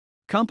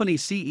Company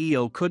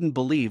CEO couldn't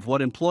believe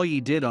what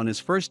employee did on his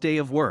first day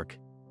of work.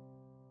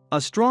 A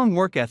strong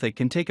work ethic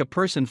can take a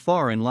person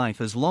far in life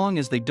as long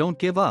as they don't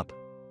give up.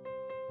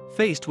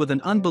 Faced with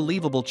an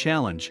unbelievable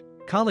challenge,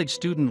 college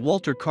student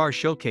Walter Carr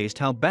showcased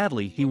how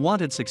badly he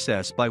wanted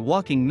success by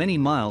walking many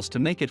miles to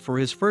make it for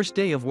his first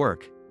day of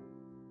work.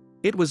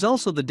 It was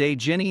also the day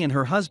Jenny and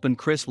her husband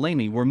Chris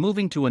Lamy were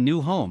moving to a new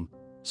home,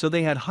 so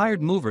they had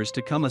hired movers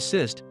to come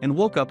assist and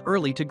woke up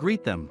early to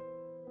greet them.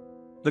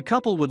 The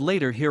couple would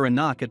later hear a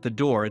knock at the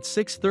door at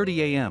 6:30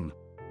 a.m.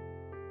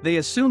 They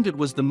assumed it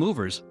was the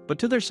movers, but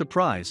to their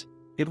surprise,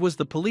 it was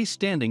the police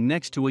standing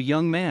next to a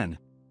young man.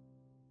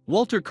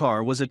 Walter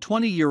Carr was a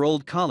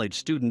 20-year-old college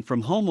student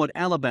from Homewood,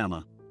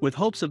 Alabama, with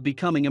hopes of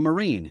becoming a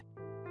Marine.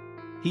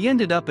 He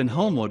ended up in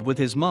Homewood with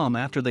his mom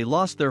after they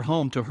lost their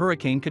home to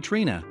Hurricane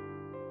Katrina.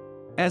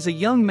 As a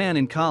young man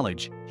in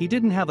college, he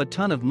didn't have a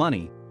ton of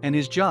money, and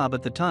his job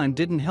at the time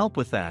didn't help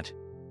with that.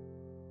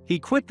 He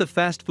quit the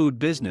fast food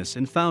business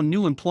and found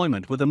new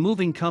employment with a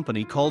moving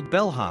company called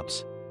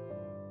Bellhops.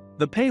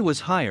 The pay was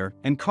higher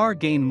and Carr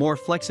gained more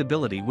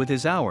flexibility with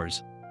his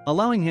hours,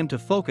 allowing him to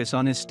focus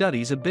on his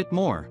studies a bit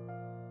more.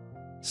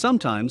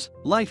 Sometimes,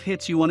 life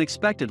hits you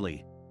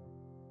unexpectedly.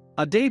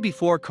 A day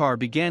before Carr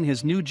began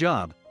his new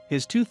job,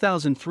 his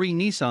 2003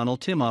 Nissan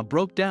Altima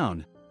broke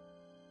down.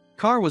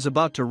 Carr was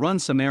about to run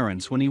some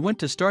errands when he went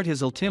to start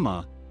his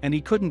Altima, and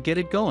he couldn't get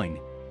it going.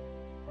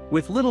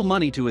 With little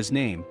money to his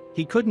name,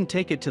 he couldn't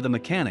take it to the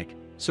mechanic,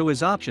 so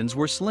his options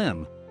were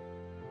slim.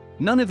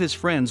 None of his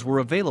friends were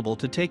available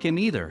to take him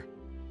either.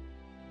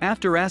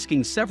 After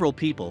asking several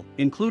people,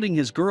 including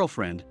his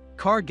girlfriend,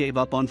 Carr gave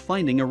up on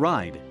finding a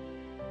ride.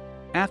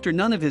 After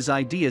none of his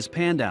ideas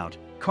panned out,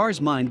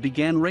 Carr's mind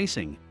began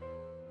racing.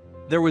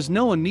 There was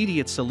no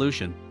immediate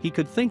solution he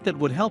could think that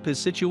would help his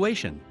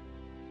situation.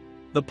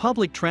 The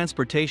public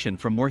transportation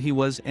from where he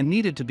was and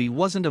needed to be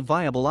wasn't a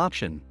viable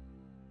option.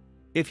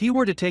 If he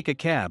were to take a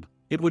cab,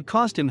 it would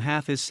cost him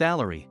half his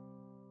salary.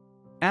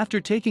 After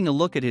taking a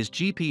look at his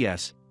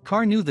GPS,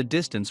 Carr knew the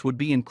distance would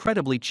be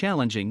incredibly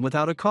challenging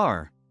without a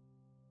car.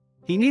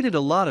 He needed a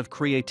lot of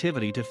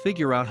creativity to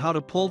figure out how to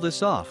pull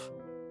this off.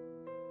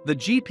 The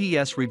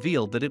GPS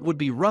revealed that it would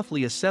be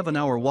roughly a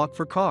 7-hour walk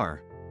for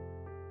Carr.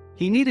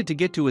 He needed to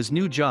get to his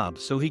new job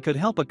so he could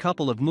help a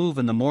couple of move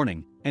in the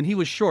morning, and he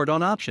was short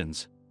on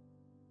options.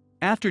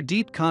 After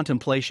deep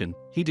contemplation,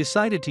 he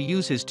decided to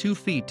use his 2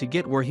 feet to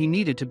get where he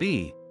needed to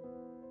be.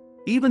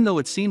 Even though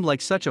it seemed like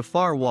such a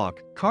far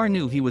walk, Carr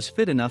knew he was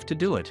fit enough to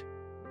do it.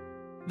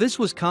 This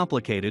was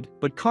complicated,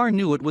 but Carr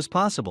knew it was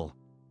possible.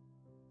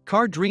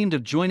 Carr dreamed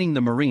of joining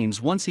the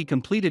Marines once he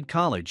completed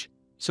college,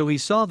 so he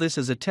saw this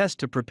as a test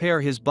to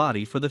prepare his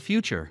body for the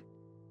future.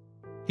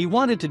 He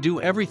wanted to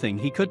do everything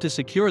he could to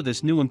secure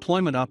this new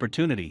employment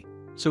opportunity,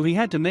 so he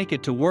had to make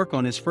it to work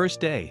on his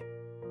first day.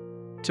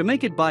 To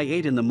make it by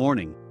 8 in the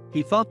morning,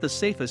 he thought the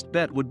safest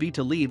bet would be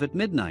to leave at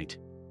midnight.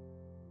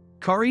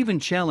 Carr even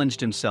challenged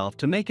himself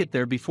to make it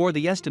there before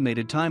the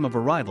estimated time of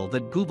arrival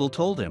that Google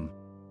told him.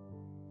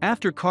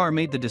 After Carr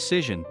made the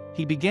decision,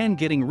 he began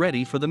getting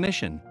ready for the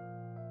mission.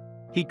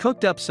 He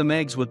cooked up some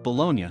eggs with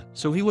bologna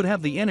so he would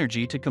have the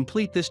energy to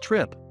complete this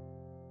trip.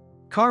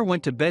 Carr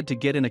went to bed to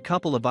get in a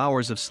couple of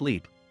hours of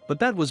sleep, but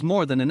that was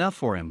more than enough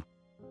for him.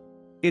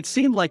 It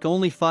seemed like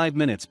only 5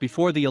 minutes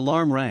before the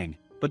alarm rang,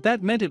 but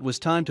that meant it was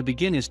time to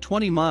begin his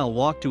 20-mile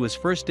walk to his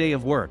first day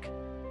of work.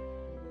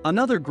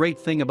 Another great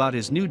thing about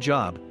his new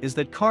job is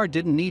that Carr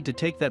didn't need to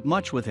take that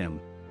much with him.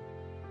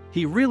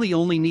 He really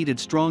only needed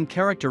strong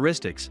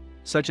characteristics,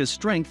 such as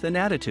strength and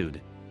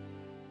attitude.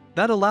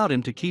 That allowed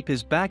him to keep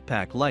his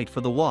backpack light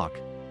for the walk.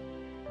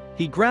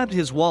 He grabbed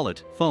his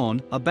wallet,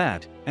 phone, a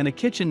bat, and a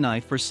kitchen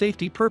knife for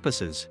safety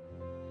purposes.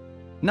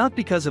 Not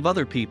because of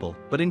other people,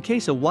 but in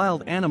case a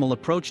wild animal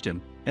approached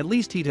him, at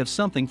least he'd have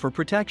something for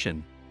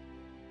protection.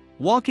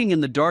 Walking in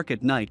the dark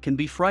at night can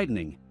be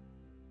frightening.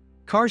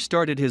 Carr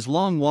started his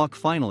long walk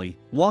finally,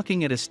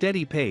 walking at a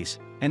steady pace,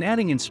 and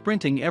adding in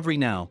sprinting every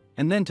now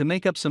and then to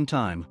make up some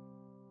time.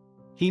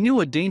 He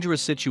knew a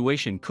dangerous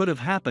situation could have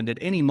happened at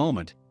any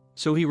moment,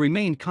 so he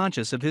remained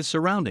conscious of his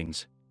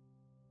surroundings.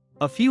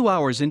 A few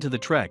hours into the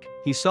trek,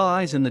 he saw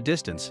eyes in the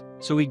distance,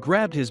 so he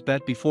grabbed his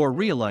bat before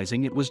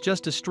realizing it was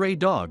just a stray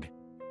dog.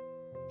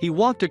 He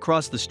walked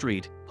across the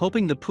street,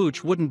 hoping the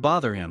pooch wouldn't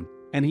bother him,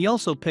 and he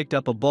also picked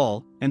up a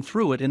ball and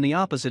threw it in the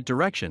opposite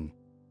direction.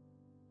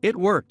 It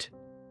worked.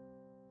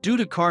 Due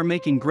to Carr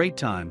making great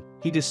time,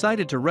 he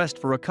decided to rest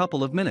for a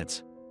couple of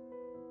minutes.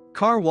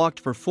 Carr walked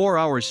for 4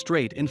 hours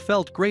straight and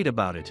felt great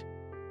about it.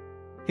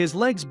 His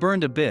legs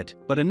burned a bit,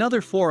 but another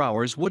 4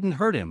 hours wouldn't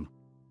hurt him.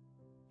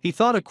 He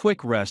thought a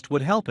quick rest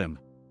would help him.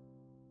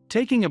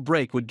 Taking a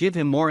break would give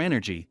him more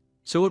energy,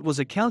 so it was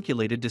a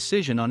calculated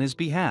decision on his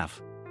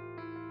behalf.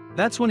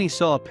 That's when he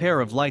saw a pair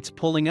of lights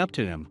pulling up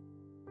to him.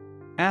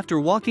 After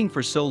walking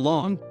for so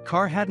long,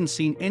 Carr hadn't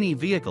seen any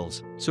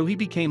vehicles, so he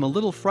became a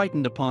little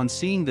frightened upon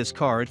seeing this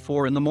car at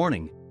 4 in the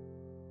morning.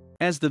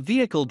 As the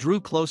vehicle drew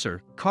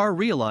closer, Carr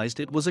realized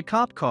it was a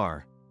cop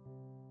car.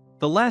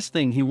 The last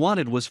thing he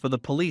wanted was for the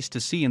police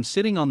to see him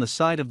sitting on the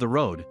side of the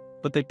road,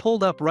 but they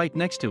pulled up right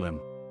next to him.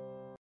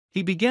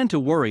 He began to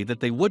worry that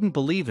they wouldn't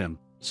believe him,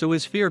 so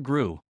his fear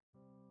grew.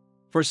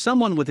 For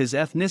someone with his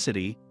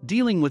ethnicity,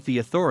 dealing with the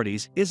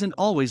authorities isn't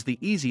always the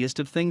easiest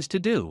of things to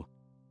do.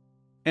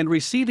 And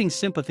receiving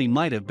sympathy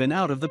might have been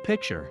out of the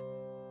picture.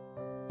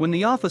 When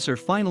the officer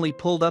finally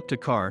pulled up to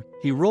Carr,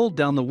 he rolled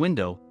down the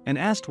window and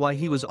asked why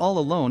he was all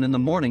alone in the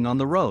morning on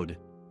the road.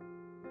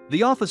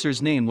 The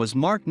officer's name was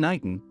Mark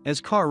Knighton,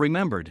 as Carr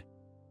remembered.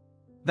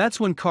 That's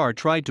when Carr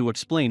tried to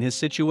explain his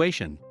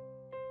situation.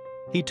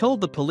 He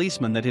told the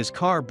policeman that his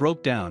car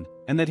broke down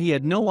and that he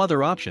had no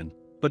other option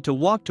but to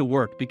walk to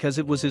work because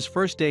it was his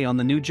first day on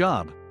the new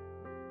job.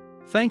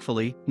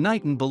 Thankfully,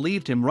 Knighton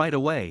believed him right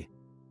away.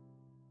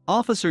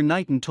 Officer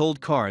Knighton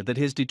told Carr that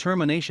his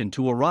determination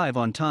to arrive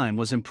on time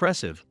was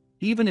impressive,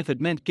 even if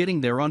it meant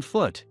getting there on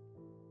foot.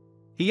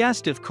 He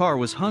asked if Carr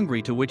was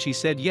hungry, to which he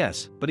said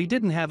yes, but he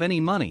didn't have any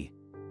money.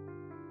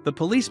 The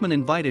policeman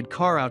invited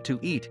Carr out to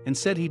eat and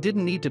said he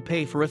didn't need to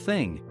pay for a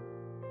thing.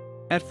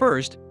 At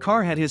first,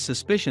 Carr had his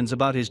suspicions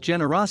about his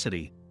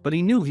generosity, but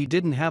he knew he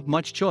didn't have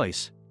much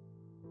choice.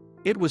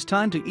 It was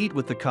time to eat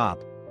with the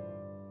cop.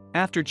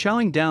 After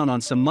chowing down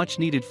on some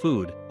much-needed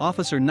food,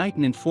 Officer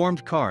Knighton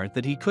informed Carr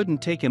that he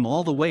couldn't take him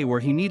all the way where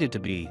he needed to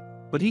be,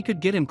 but he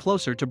could get him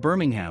closer to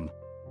Birmingham.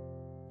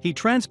 He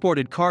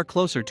transported Carr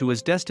closer to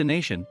his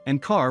destination,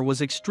 and Carr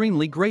was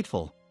extremely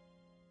grateful.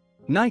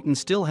 Knighton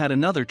still had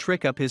another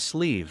trick up his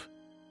sleeve.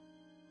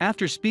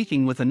 After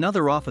speaking with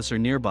another officer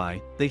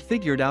nearby, they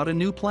figured out a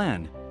new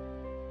plan.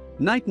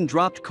 Knighton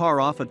dropped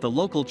Carr off at the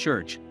local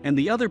church, and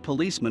the other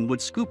policeman would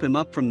scoop him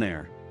up from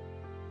there.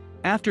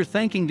 After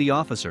thanking the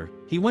officer,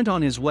 he went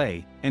on his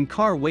way, and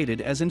Carr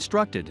waited as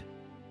instructed.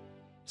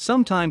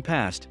 Some time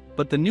passed,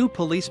 but the new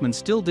policeman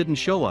still didn't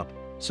show up,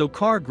 so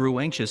Carr grew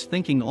anxious,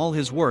 thinking all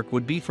his work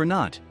would be for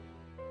naught.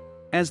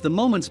 As the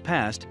moments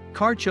passed,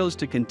 Carr chose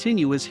to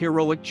continue his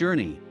heroic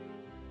journey.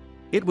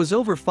 It was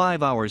over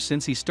 5 hours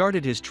since he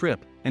started his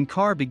trip, and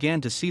Carr began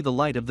to see the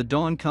light of the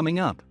dawn coming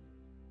up.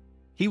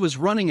 He was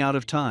running out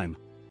of time.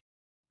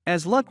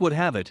 As luck would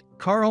have it,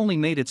 Carr only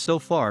made it so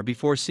far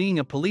before seeing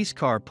a police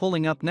car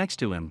pulling up next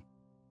to him.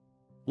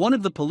 One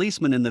of the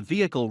policemen in the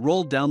vehicle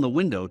rolled down the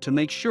window to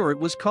make sure it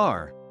was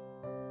Carr.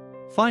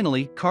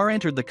 Finally, Carr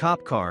entered the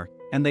cop car,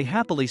 and they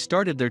happily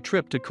started their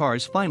trip to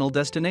Carr's final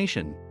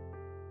destination.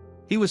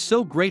 He was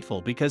so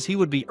grateful because he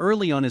would be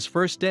early on his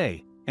first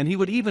day, and he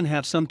would even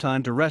have some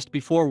time to rest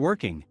before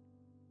working.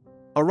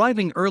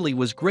 Arriving early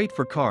was great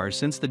for Carr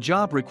since the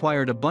job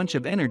required a bunch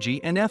of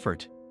energy and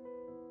effort.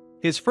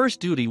 His first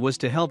duty was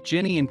to help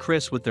Jenny and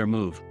Chris with their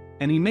move,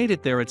 and he made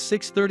it there at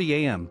 6:30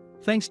 a.m.,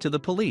 thanks to the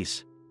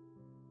police.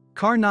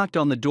 Carr knocked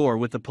on the door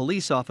with the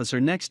police officer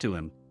next to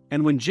him,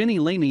 and when Jenny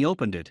Lamey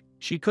opened it,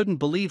 she couldn't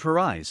believe her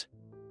eyes.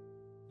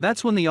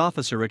 That's when the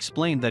officer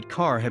explained that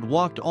Carr had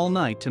walked all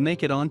night to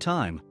make it on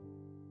time.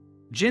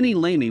 Jenny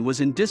Lamey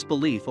was in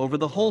disbelief over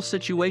the whole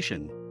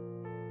situation.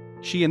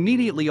 She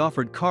immediately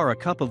offered Carr a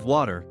cup of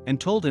water and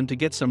told him to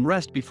get some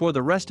rest before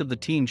the rest of the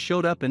team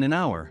showed up in an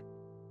hour.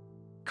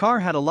 Carr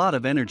had a lot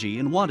of energy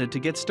and wanted to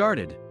get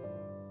started.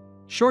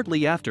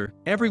 Shortly after,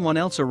 everyone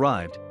else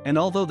arrived, and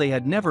although they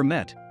had never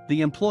met,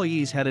 the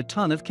employees had a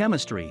ton of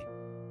chemistry.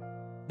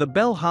 The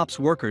bellhops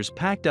workers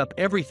packed up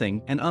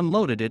everything and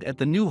unloaded it at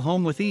the new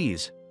home with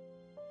ease.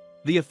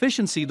 The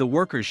efficiency the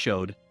workers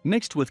showed,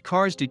 mixed with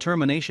Carr's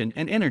determination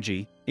and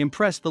energy,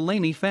 impressed the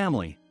Lamey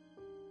family.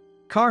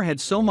 Carr had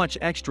so much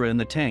extra in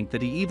the tank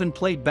that he even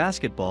played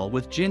basketball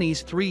with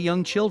Jenny's 3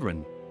 young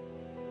children.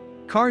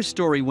 Carr's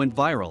story went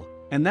viral,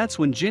 and that's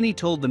when Jenny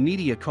told the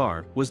media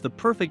Carr was the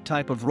perfect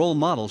type of role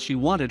model she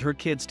wanted her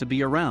kids to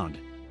be around.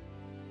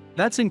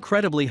 That's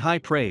incredibly high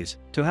praise,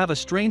 to have a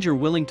stranger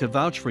willing to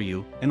vouch for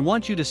you and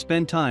want you to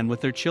spend time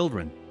with their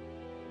children.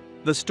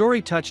 The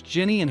story touched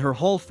Jenny and her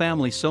whole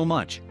family so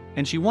much,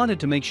 and she wanted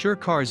to make sure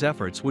Carr's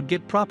efforts would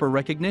get proper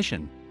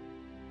recognition.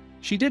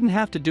 She didn't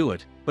have to do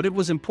it, but it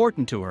was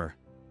important to her.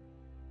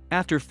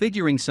 After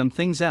figuring some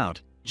things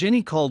out,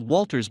 Jenny called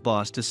Walter's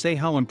boss to say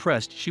how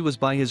impressed she was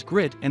by his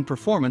grit and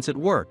performance at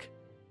work.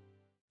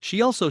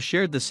 She also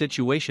shared the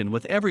situation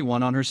with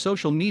everyone on her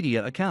social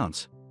media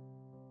accounts.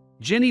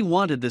 Jenny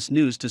wanted this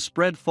news to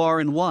spread far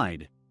and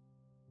wide.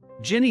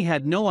 Jenny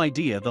had no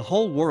idea the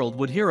whole world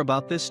would hear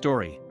about this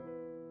story.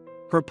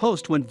 Her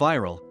post went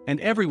viral, and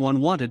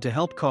everyone wanted to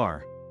help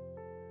Carr.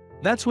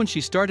 That's when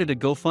she started a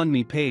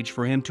GoFundMe page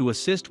for him to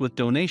assist with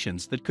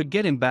donations that could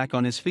get him back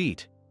on his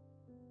feet.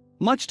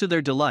 Much to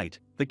their delight,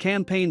 the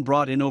campaign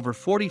brought in over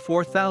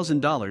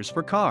 $44,000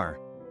 for Carr.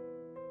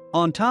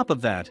 On top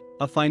of that,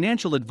 a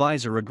financial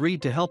advisor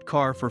agreed to help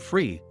Carr for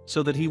free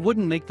so that he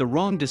wouldn't make the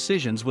wrong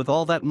decisions with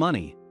all that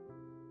money.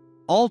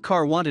 All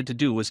Carr wanted to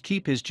do was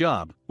keep his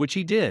job, which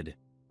he did.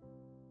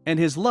 And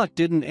his luck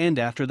didn't end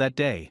after that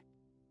day.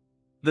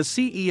 The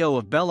CEO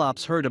of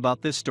Bellops heard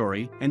about this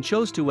story and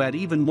chose to add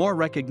even more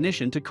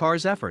recognition to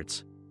Carr's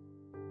efforts.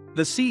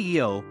 The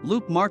CEO,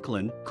 Luke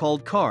Marklin,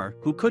 called Carr,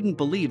 who couldn't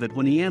believe it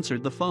when he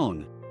answered the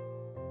phone.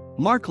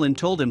 Marklin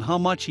told him how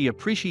much he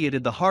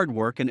appreciated the hard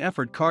work and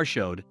effort Carr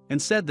showed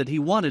and said that he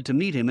wanted to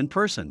meet him in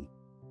person.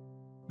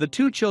 The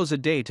two chose a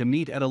day to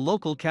meet at a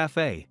local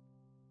cafe.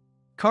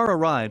 Carr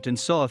arrived and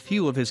saw a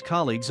few of his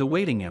colleagues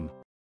awaiting him.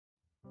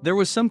 There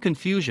was some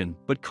confusion,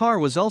 but Carr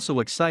was also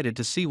excited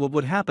to see what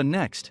would happen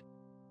next.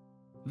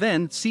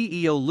 Then,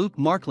 CEO Luke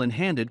Marklin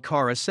handed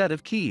Carr a set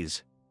of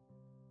keys.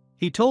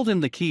 He told him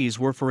the keys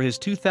were for his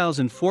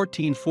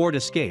 2014 Ford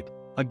Escape,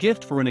 a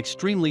gift for an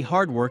extremely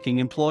hardworking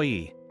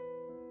employee.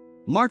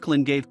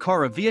 Marklin gave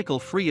Carr a vehicle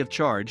free of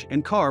charge,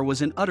 and Carr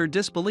was in utter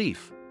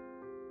disbelief.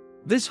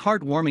 This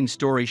heartwarming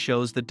story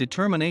shows that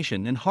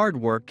determination and hard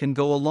work can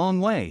go a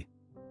long way.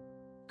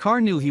 Carr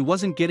knew he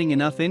wasn't getting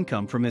enough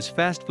income from his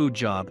fast food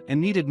job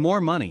and needed more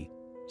money,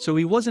 so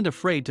he wasn't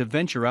afraid to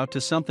venture out to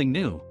something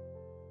new.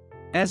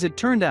 As it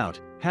turned out,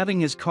 having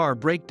his car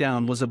break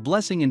down was a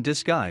blessing in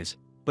disguise,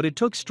 but it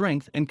took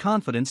strength and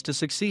confidence to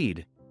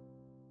succeed.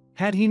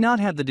 Had he not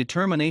had the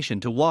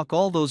determination to walk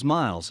all those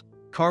miles,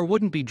 Carr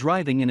wouldn't be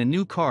driving in a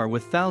new car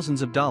with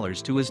thousands of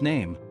dollars to his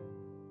name.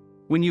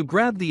 When you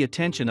grab the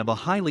attention of a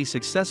highly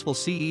successful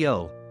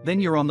CEO, then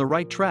you're on the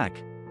right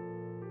track.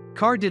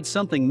 Carr did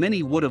something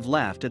many would have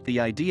laughed at the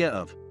idea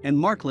of, and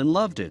Marklin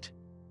loved it.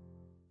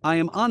 I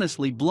am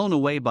honestly blown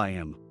away by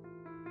him.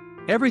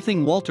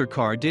 Everything Walter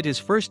Carr did his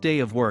first day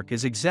of work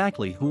is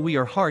exactly who we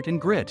are, heart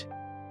and grit.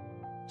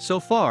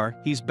 So far,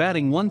 he's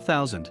batting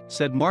 1,000,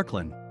 said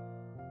Marklin.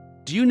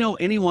 Do you know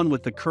anyone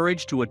with the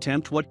courage to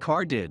attempt what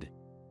Carr did?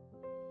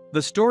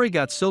 The story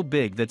got so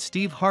big that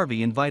Steve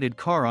Harvey invited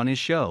Carr on his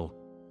show.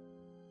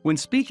 When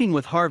speaking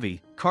with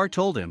Harvey, Carr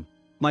told him,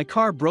 "My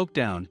car broke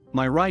down,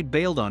 my ride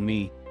bailed on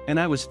me, and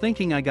I was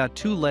thinking I got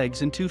 2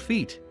 legs and 2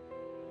 feet.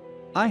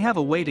 I have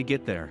a way to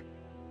get there."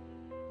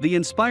 The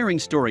inspiring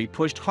story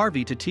pushed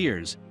Harvey to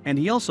tears, and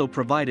he also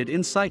provided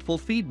insightful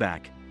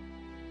feedback.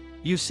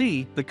 "You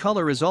see, the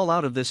color is all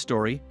out of this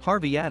story,"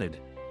 Harvey added.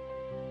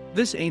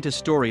 "This ain't a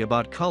story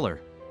about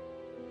color.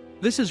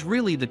 This is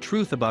really the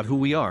truth about who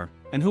we are,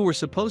 and who we're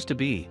supposed to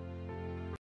be."